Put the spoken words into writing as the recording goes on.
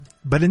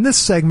But in this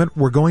segment,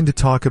 we're going to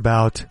talk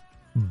about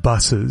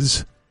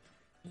buses.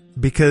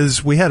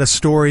 Because we had a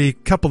story a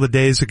couple of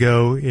days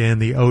ago in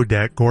the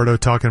O-Deck, Gordo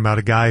talking about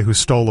a guy who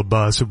stole a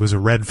bus. It was a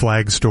red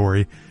flag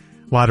story.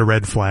 A lot of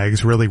red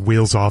flags, really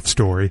wheels off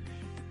story.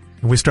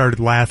 And we started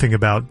laughing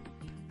about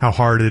how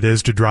hard it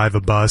is to drive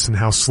a bus and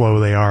how slow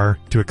they are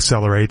to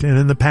accelerate. And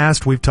in the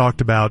past, we've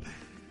talked about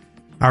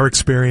our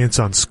experience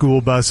on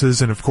school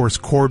buses. And of course,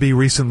 Corby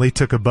recently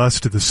took a bus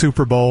to the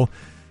Super Bowl.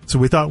 So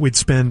we thought we'd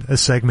spend a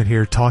segment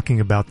here talking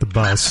about the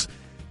bus.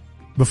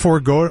 Before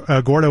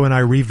Gordo and I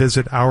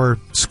revisit our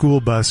school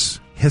bus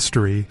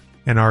history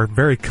and our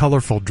very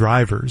colorful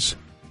drivers,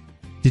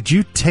 did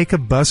you take a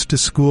bus to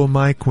school,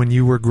 Mike, when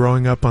you were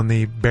growing up on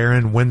the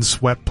barren,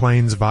 windswept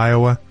plains of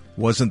Iowa?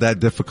 Wasn't that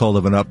difficult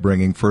of an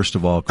upbringing, first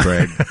of all,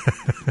 Craig.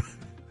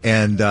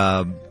 And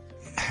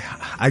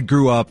I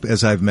grew up,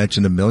 as I've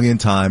mentioned a million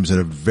times, in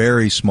a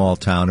very small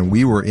town, and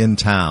we were in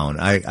town.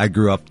 I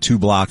grew up 2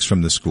 blocks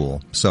from the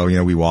school. So,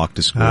 we walked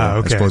to school.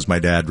 Okay. I suppose my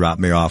dad dropped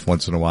me off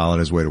once in a while on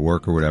his way to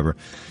work or whatever.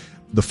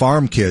 The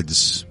farm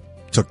kids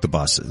took the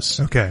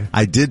buses. Okay.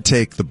 I did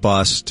take the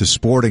bus to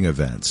sporting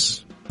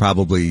events,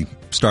 probably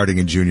starting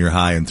in junior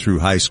high and through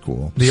high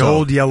school. The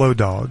old yellow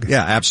dog.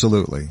 Yeah,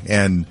 absolutely.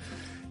 And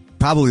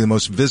probably the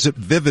most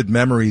vivid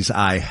memories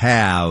I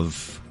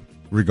have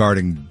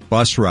regarding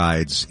bus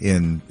rides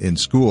in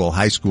school,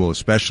 high school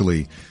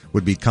especially,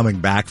 would be coming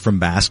back from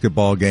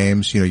basketball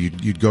games.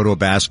 You'd go to a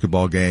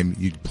basketball game,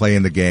 you'd play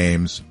in the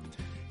games,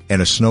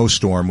 and a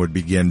snowstorm would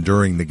begin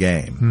during the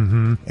game.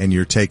 Mm-hmm. And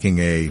you're taking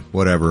a,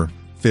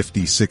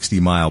 50,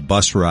 60-mile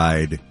bus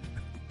ride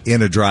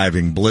in a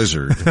driving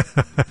blizzard.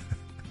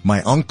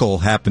 My uncle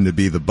happened to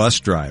be the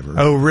bus driver.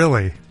 Oh,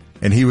 really?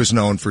 And he was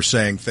known for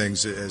saying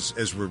things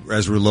as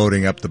we're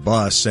loading up the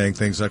bus, saying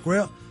things like,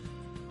 well,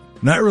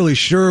 not really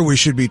sure we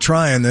should be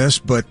trying this,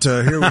 but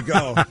here we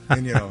go.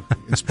 And,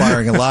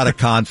 inspiring a lot of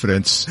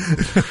confidence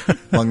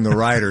among the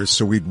riders.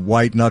 So we'd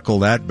white knuckle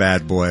that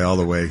bad boy all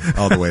the way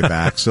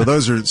back. So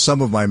those are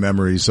some of my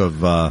memories of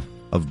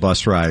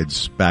bus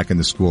rides back in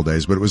the school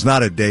days, but it was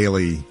not a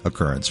daily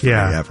occurrence for me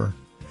ever.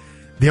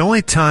 The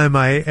only time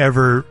I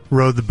ever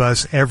rode the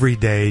bus every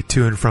day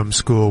to and from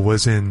school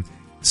was in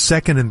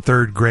 2nd and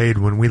 3rd grade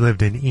when we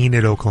lived in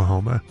Enid,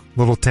 Oklahoma,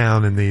 little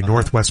town in the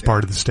northwest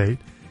part of the state.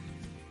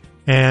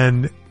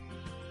 And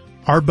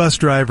our bus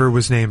driver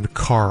was named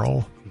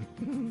Carl.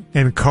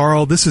 And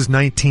Carl, this is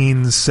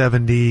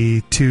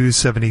 1972,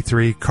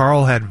 73.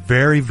 Carl had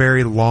very,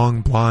 very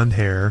long blonde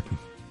hair.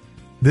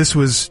 This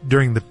was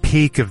during the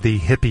peak of the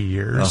hippie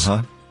years.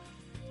 Uh-huh.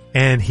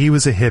 And he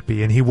was a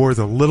hippie, and he wore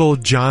the little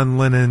John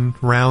Lennon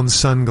round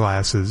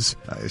sunglasses.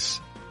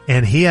 Nice.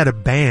 And he had a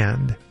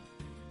band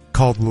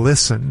called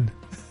Listen.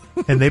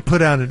 And they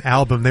put out an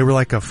album. They were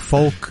like a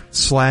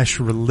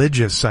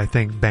folk/religious, I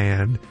think,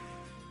 band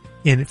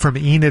from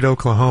Enid,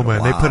 Oklahoma. Wow.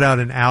 And they put out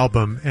an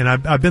album, and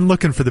I've been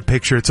looking for the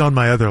picture. It's on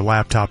my other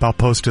laptop. I'll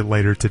post it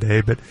later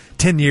today. But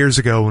 10 years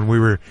ago, when we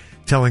were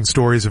telling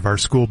stories of our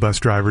school bus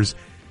drivers,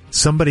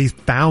 somebody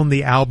found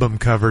the album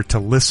cover to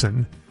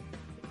Listen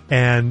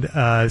and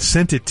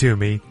sent it to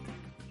me.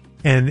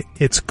 And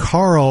it's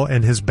Carl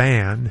and his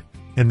band,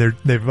 and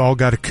they've all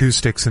got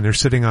acoustics, and they're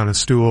sitting on a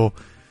stool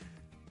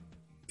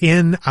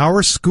in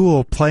our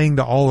school playing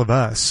to all of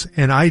us.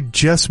 And I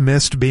just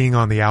missed being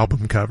on the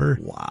album cover.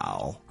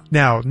 Wow.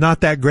 Now,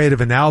 not that great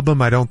of an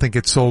album. I don't think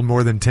it sold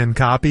more than 10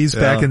 copies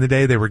back in the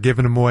day. They were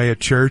giving them away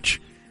at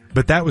church.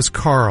 But that was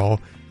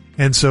Carl.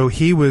 And so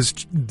he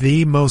was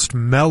the most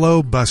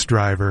mellow bus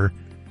driver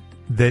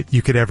that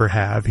you could ever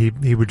have.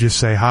 He would just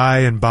say hi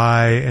and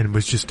bye and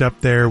was just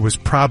up there, was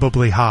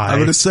probably high. I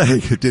would say,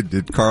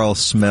 did Carl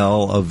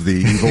smell of the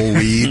evil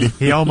weed?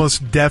 He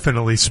almost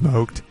definitely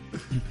smoked.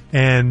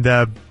 And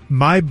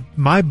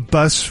my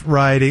bus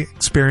ride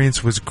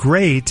experience was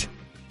great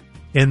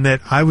in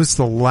that I was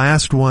the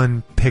last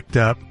one picked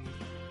up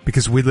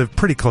because we lived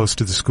pretty close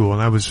to the school,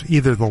 and I was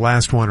either the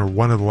last one or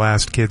one of the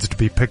last kids to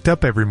be picked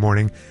up every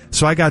morning.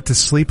 So I got to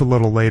sleep a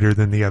little later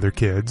than the other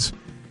kids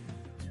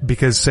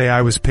because, say,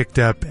 I was picked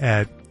up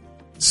at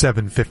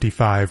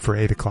 7:55 for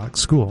 8 o'clock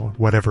school,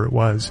 whatever it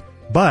was.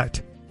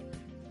 But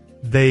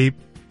they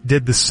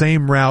did the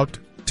same route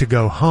to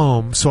go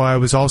home, so I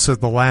was also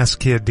the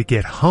last kid to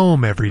get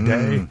home every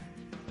day,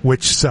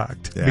 which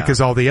sucked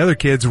because all the other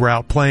kids were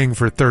out playing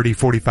for 30,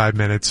 45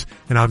 minutes,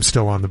 and I'm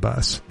still on the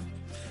bus.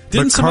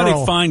 Didn't somebody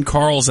find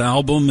Carl's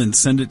album and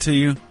send it to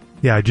you?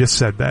 Yeah, I just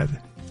said that.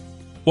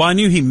 Well, I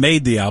knew he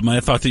made the album. I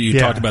thought that you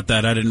talked about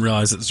that. I didn't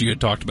realize that you had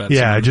talked about it.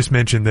 Yeah, I just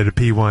mentioned that a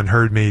P1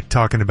 heard me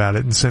talking about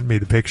it and sent me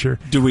the picture.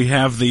 Do we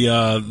have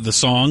the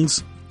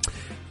songs?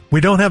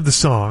 We don't have the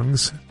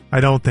songs,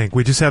 I don't think.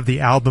 We just have the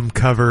album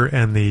cover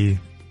and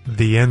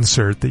the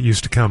insert that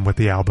used to come with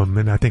the album,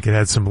 and I think it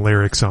had some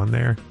lyrics on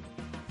there.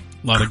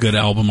 A lot of good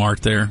album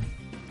art there.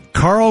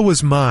 Carl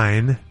was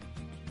mine.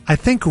 I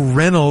think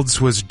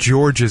Reynolds was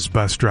George's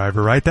bus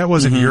driver, right? That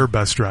wasn't your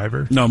bus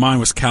driver. No, mine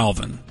was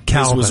Calvin.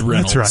 Calvin, His was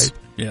Reynolds. That's right.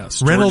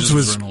 Yes, Reynolds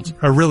was Reynolds.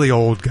 a really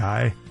old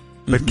guy.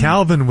 But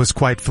Calvin was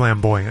quite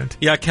flamboyant.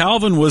 Yeah,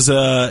 Calvin was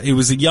a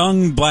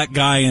young black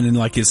guy in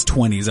like his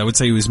 20s. I would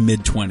say he was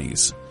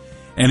mid-20s.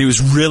 And he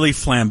was really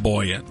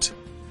flamboyant.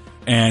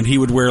 And he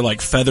would wear like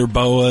feather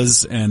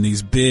boas and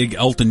these big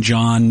Elton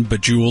John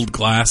bejeweled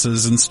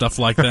glasses and stuff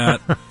like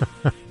that.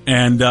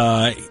 And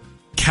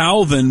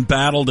Calvin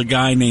battled a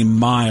guy named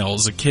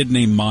Miles, a kid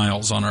named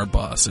Miles on our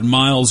bus. And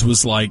Miles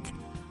was like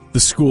the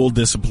school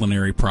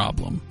disciplinary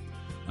problem.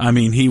 I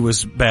mean, he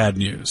was bad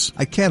news.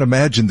 I can't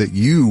imagine that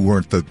you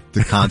weren't the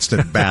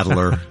constant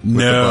battler with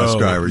the bus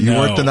driver. You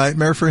weren't the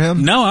nightmare for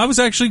him? No, I was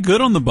actually good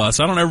on the bus.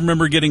 I don't ever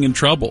remember getting in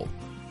trouble.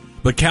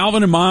 But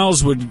Calvin and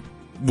Miles would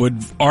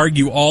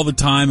argue all the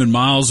time, and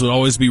Miles would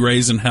always be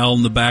raising hell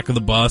in the back of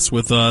the bus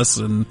with us.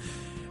 And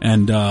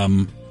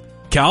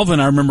Calvin,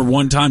 I remember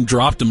one time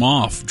dropped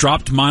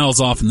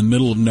Miles off in the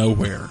middle of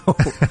nowhere.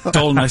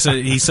 Told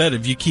him, he said,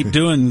 if you keep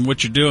doing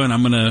what you're doing,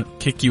 I'm going to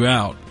kick you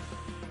out.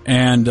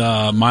 And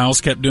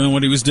Miles kept doing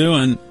what he was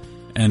doing,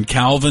 and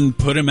Calvin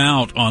put him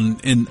out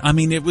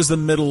it was the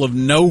middle of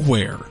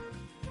nowhere,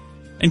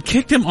 and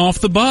kicked him off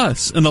the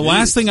bus. And the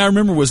last thing I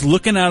remember was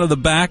looking out of the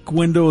back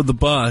window of the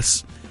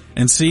bus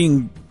and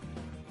seeing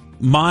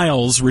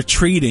Miles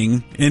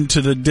retreating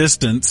into the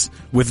distance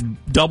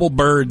with double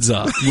birds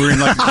up. We were in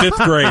like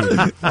 5th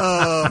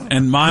grade.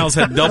 And Miles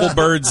had double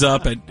birds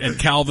up at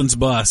Calvin's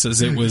bus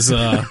as it was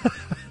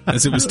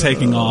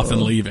taking off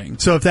and leaving.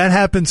 So if that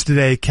happens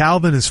today,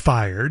 Calvin is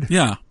fired.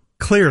 Yeah.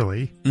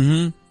 Clearly.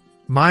 Mm-hmm.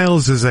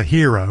 Miles is a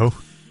hero.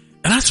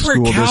 And that's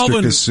where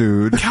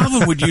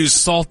Calvin would use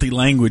salty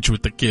language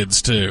with the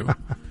kids too.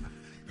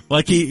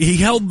 Like he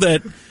held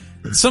that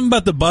something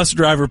about the bus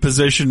driver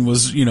position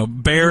was,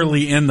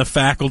 barely in the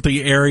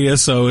faculty area,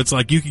 so it's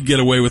like you could get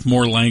away with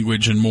more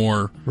language and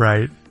more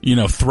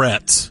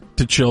threats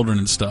to children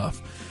and stuff.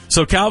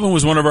 So Calvin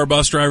was one of our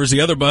bus drivers.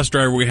 The other bus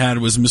driver we had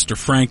was Mr.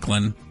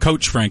 Franklin,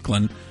 Coach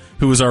Franklin,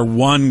 who was our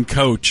one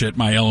coach at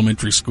my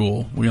elementary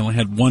school. We only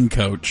had one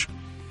coach.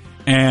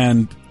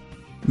 And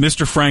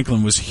Mr.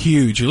 Franklin was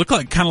huge. He looked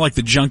kind of like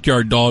the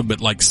junkyard dog, but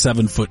like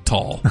 7 foot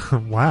tall.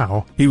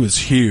 Wow. He was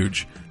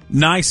huge.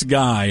 Nice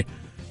guy,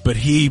 but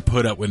he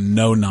put up with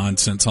no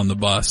nonsense on the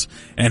bus.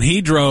 And he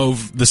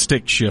drove the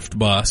stick shift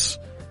bus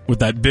with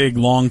that big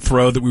long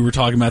throw that we were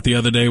talking about the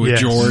other day with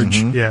George.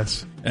 Mm-hmm.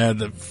 Yes.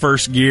 The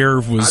first gear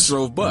was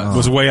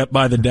way up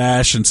by the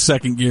dash, and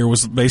second gear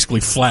was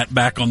basically flat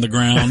back on the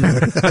ground.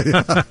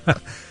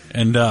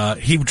 And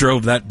he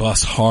drove that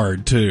bus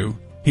hard too.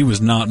 He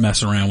was not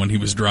messing around when he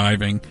was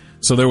driving.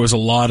 So there was a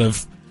lot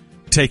of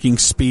taking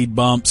speed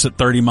bumps at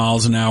 30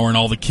 miles an hour and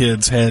all the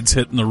kids' heads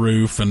hitting the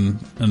roof and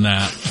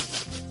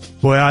that.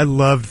 Boy, I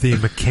loved the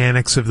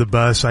mechanics of the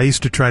bus. I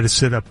used to try to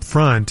sit up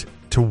front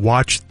to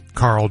watch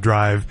Carl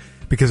drive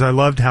because I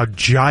loved how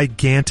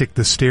gigantic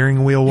the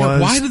steering wheel was.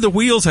 Yeah, why did the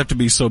wheels have to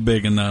be so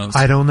big in those?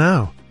 I don't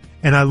know.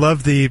 And I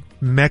loved the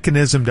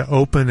mechanism to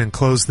open and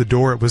close the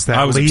door. It was that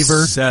lever. I was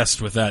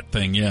obsessed with that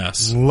thing,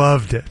 yes.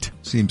 Loved it.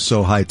 Seems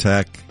so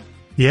high-tech.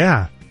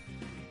 Yeah.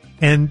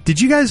 And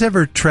did you guys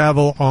ever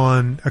travel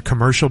on a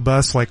commercial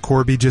bus like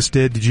Corby just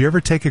did? Did you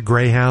ever take a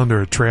Greyhound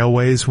or a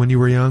Trailways when you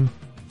were young?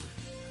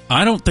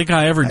 I don't think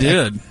I ever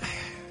did.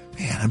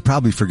 Man, I'm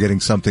probably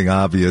forgetting something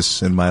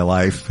obvious in my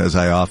life, as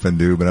I often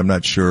do, but I'm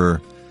not sure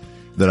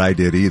that I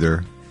did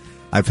either.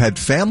 I've had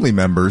family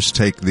members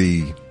take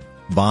the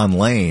Von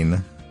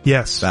Lane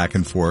back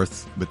and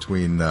forth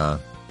between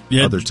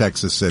other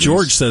Texas cities.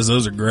 George says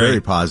those are great.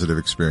 Very positive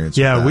experience.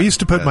 Yeah, we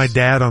used to put my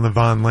dad on the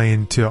Von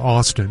Lane to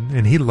Austin,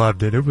 and he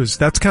loved it.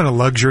 That's kind of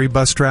luxury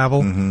bus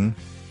travel. Mm-hmm.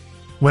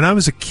 When I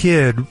was a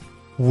kid,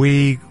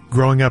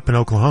 growing up in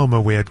Oklahoma,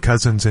 we had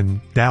cousins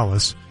in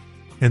Dallas,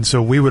 and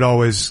so we would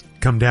always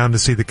come down to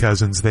see the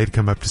cousins. They'd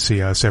come up to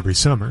see us every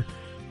summer.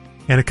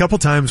 And a couple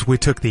times we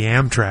took the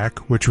Amtrak,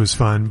 which was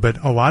fun,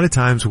 but a lot of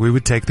times we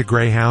would take the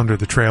Greyhound or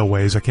the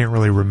Trailways. I can't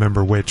really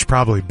remember which,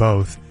 probably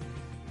both.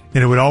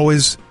 And it would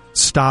always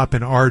stop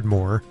in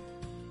Ardmore,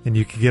 and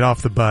you could get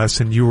off the bus,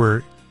 and you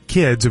were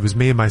kids. It was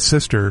me and my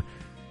sister.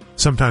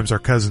 Sometimes our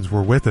cousins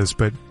were with us,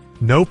 but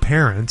no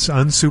parents,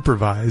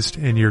 unsupervised,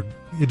 and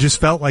it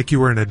just felt like you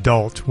were an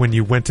adult when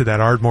you went to that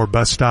Ardmore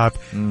bus stop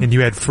and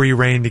you had free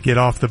reign to get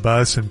off the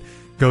bus and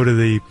go to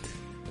the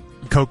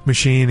Coke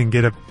machine and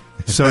get a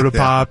soda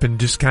pop and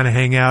just kind of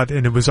hang out.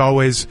 And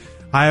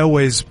I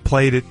always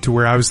played it to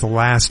where I was the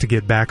last to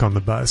get back on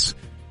the bus,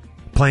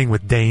 playing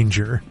with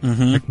danger.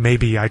 Mm-hmm. Like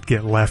maybe I'd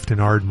get left in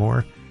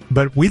Ardmore.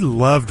 But we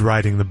loved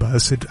riding the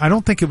bus. I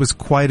don't think it was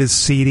quite as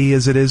seedy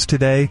as it is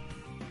today.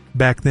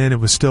 Back then, it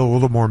was still a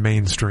little more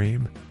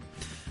mainstream.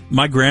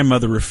 My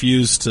grandmother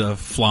refused to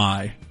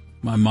fly.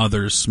 My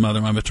mother's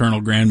mother, my maternal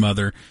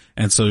grandmother.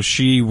 And so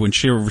when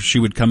she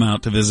would come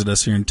out to visit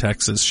us here in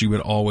Texas, she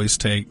would always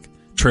take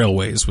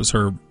Trailways, was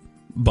her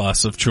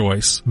bus of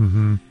choice.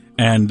 Mm-hmm.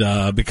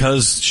 And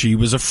because she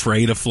was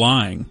afraid of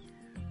flying.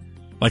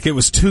 Like it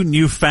was too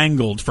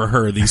newfangled for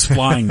her, these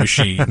flying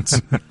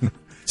machines.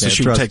 So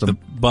she would take the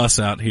bus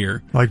out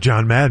here. Like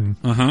John Madden.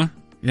 Uh-huh.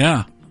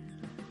 Yeah.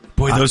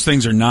 Boy, those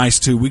things are nice,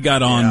 too. We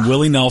got on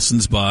Willie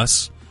Nelson's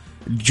bus.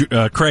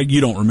 Craig, you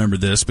don't remember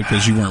this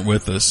because you weren't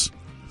with us.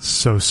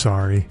 So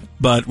sorry.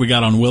 But we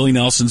got on Willie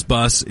Nelson's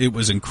bus. It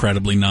was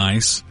incredibly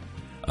nice.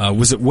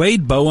 Was it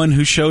Wade Bowen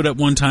who showed up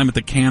one time at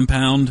the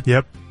compound?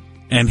 Yep.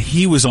 And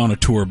he was on a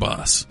tour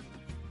bus.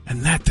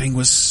 And that thing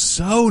was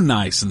so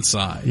nice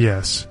inside.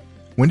 Yes.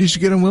 When did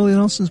you get on Willie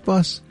Nelson's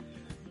bus?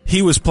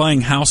 He was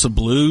playing House of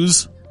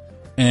Blues,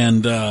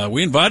 and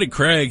we invited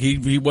Craig.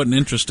 He wasn't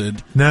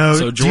interested. No,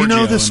 so do you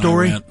know the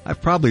story?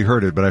 I've probably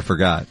heard it, but I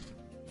forgot.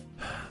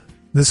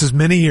 This is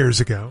many years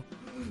ago.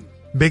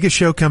 Biggest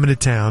show coming to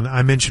town.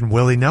 I mentioned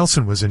Willie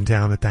Nelson was in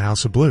town at the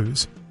House of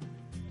Blues.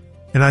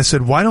 And I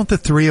said, why don't the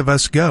three of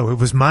us go? It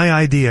was my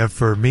idea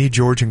for me,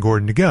 George, and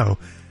Gordon to go.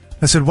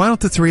 I said, why don't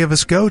the three of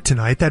us go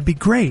tonight? That'd be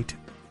great.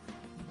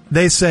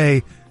 They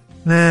say,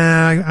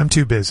 nah, I'm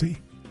too busy.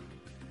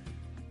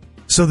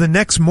 So the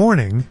next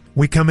morning,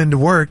 we come into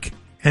work,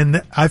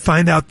 and I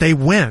find out they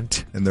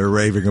went. And they're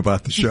raving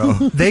about the show.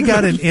 They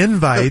got an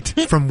invite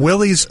from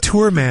Willie's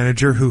tour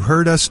manager who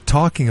heard us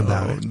talking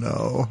about it. Oh,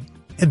 no.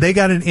 And they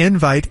got an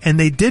invite, and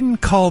they didn't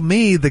call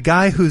me, the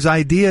guy whose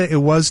idea it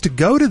was to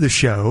go to the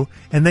show,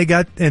 and they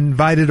got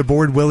invited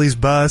aboard Willie's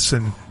bus.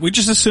 And we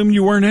just assumed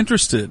you weren't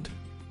interested.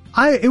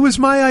 It was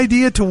my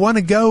idea to want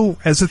to go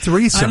as a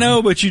threesome. I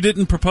know, but you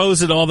didn't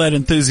propose it all that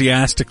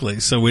enthusiastically,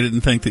 so we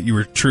didn't think that you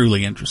were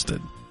truly interested.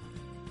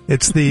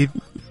 It's the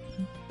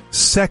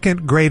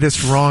second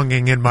greatest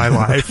wronging in my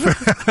life.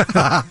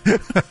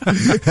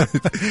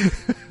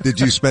 Did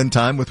you spend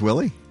time with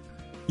Willie?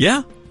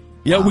 Yeah.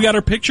 Yeah, wow. We got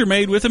our picture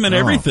made with him and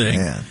everything.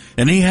 Man.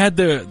 And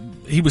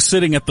he was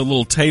sitting at the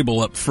little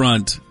table up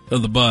front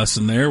of the bus,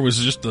 and there was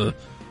just the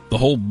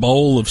whole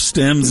bowl of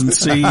stems and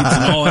seeds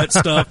and all that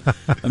stuff.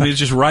 I mean, it's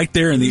just right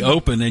there in the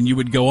open, and you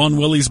would go on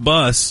Willie's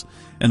bus,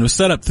 and it was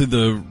set up through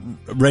the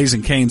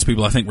Raising Cane's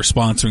people, I think, were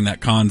sponsoring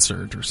that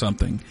concert or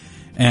something.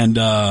 And,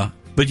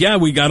 but yeah,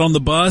 we got on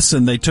the bus,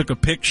 and they took a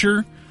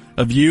picture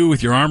of you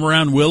with your arm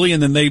around Willie,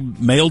 and then they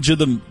mailed you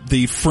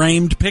the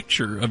framed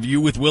picture of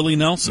you with Willie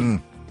Nelson.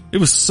 Mm. It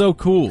was so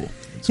cool.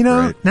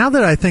 Great. Now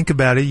that I think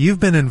about it,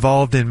 you've been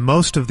involved in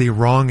most of the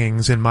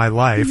wrongings in my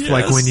life. Yes,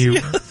 like when you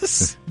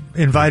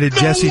invited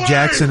Jesse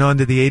Jackson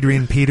onto the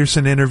Adrian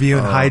Peterson interview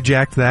and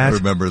hijacked that. I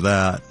remember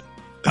that.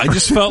 I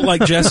just felt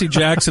like Jesse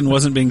Jackson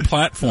wasn't being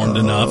platformed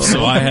enough,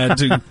 so I had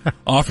to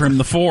offer him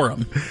the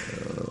forum.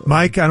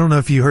 Mike, I don't know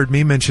if you heard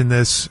me mention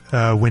this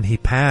when he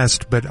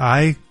passed, but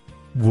I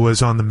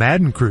was on the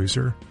Madden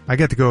Cruiser. I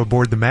got to go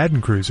aboard the Madden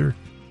Cruiser.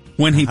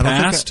 When he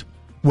passed?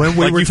 When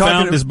we like were you talking,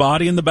 found his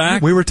body in the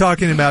back? We were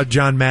talking about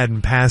John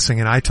Madden passing,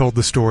 and I told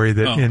the story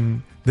that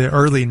in the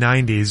early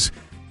 90s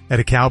at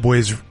a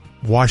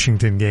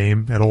Cowboys-Washington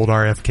game at old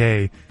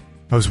RFK,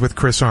 I was with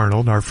Chris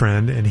Arnold, our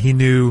friend, and he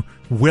knew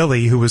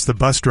Willie, who was the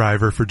bus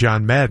driver for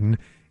John Madden,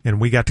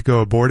 and we got to go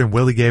aboard, and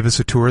Willie gave us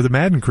a tour of the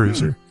Madden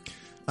Cruiser.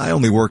 I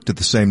only worked at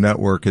the same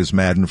network as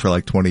Madden for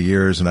like 20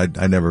 years, and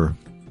I never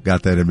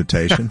got that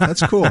invitation.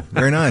 That's cool.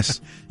 Very nice.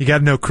 You got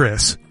to know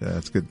Chris. Yeah,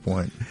 that's a good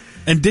point.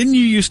 And didn't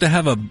you used to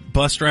have a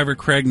bus driver,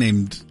 Craig,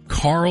 named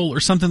Carl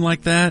or something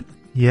like that?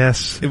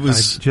 Yes, it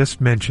was. I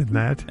just mentioned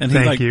that. And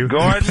Thank you.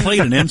 He played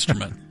an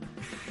instrument.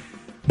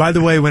 By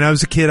the way, when I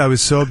was a kid, I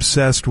was so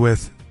obsessed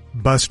with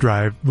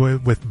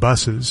with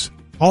buses,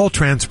 all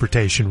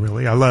transportation,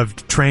 really. I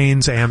loved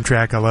trains,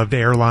 Amtrak, I loved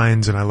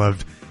airlines, and I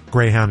loved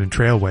Greyhound and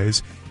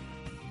Trailways.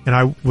 And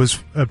I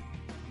was a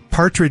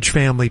Partridge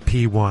Family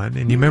P1,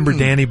 and you remember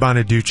Danny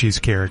Bonaducci's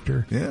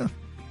character? Yeah.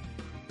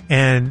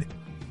 And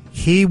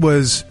he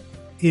was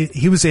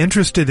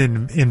interested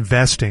in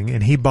investing,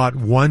 and he bought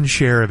one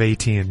share of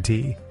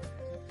AT&T.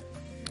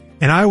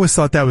 And I always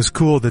thought that was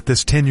cool that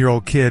this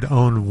 10-year-old kid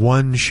owned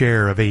one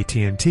share of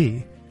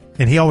AT&T.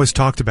 And he always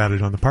talked about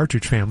it on the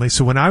Partridge Family.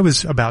 So when I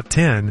was about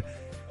 10,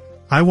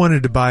 I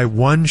wanted to buy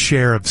one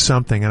share of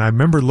something, and I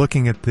remember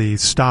looking at the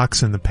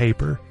stocks in the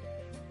paper.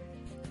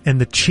 And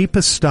the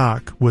cheapest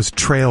stock was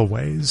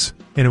Trailways,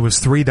 and it was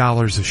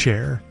 $3 a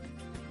share.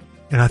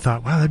 And I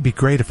thought, wow, that'd be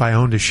great if I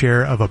owned a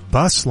share of a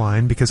bus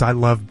line because I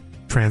love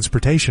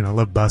transportation. I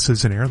love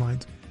buses and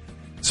airlines.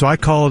 So I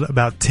called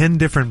about 10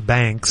 different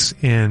banks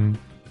in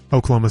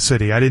Oklahoma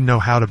City. I didn't know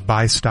how to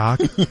buy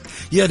stock.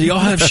 Yeah, do y'all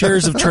have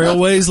shares of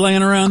Trailways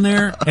laying around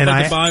there? I'd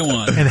like to buy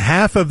one. And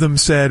half of them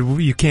said,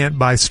 well, you can't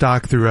buy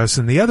stock through us.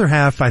 And the other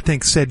half, I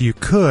think, said you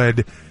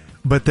could,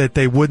 but that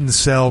they wouldn't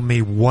sell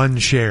me one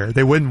share.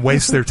 They wouldn't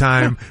waste their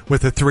time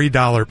with a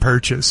 $3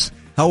 purchase.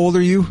 How old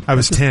are you? I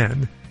was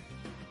 10.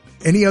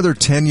 Any other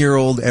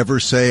 10-year-old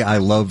ever say, I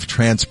love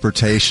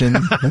transportation?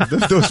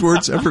 Those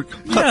words ever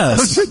come out?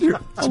 Yes.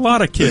 A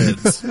lot of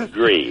kids.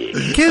 Agree.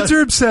 Kids are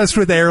obsessed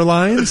with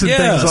airlines and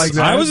things like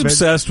that. I was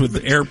obsessed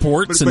with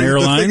airports and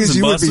airlines the thing is,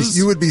 and buses.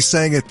 You would be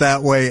saying it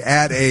that way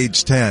at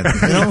age 10.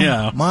 You know?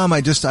 Yeah. Mom,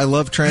 I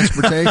love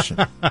transportation.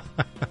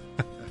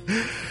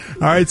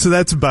 All right, so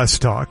that's bus talk.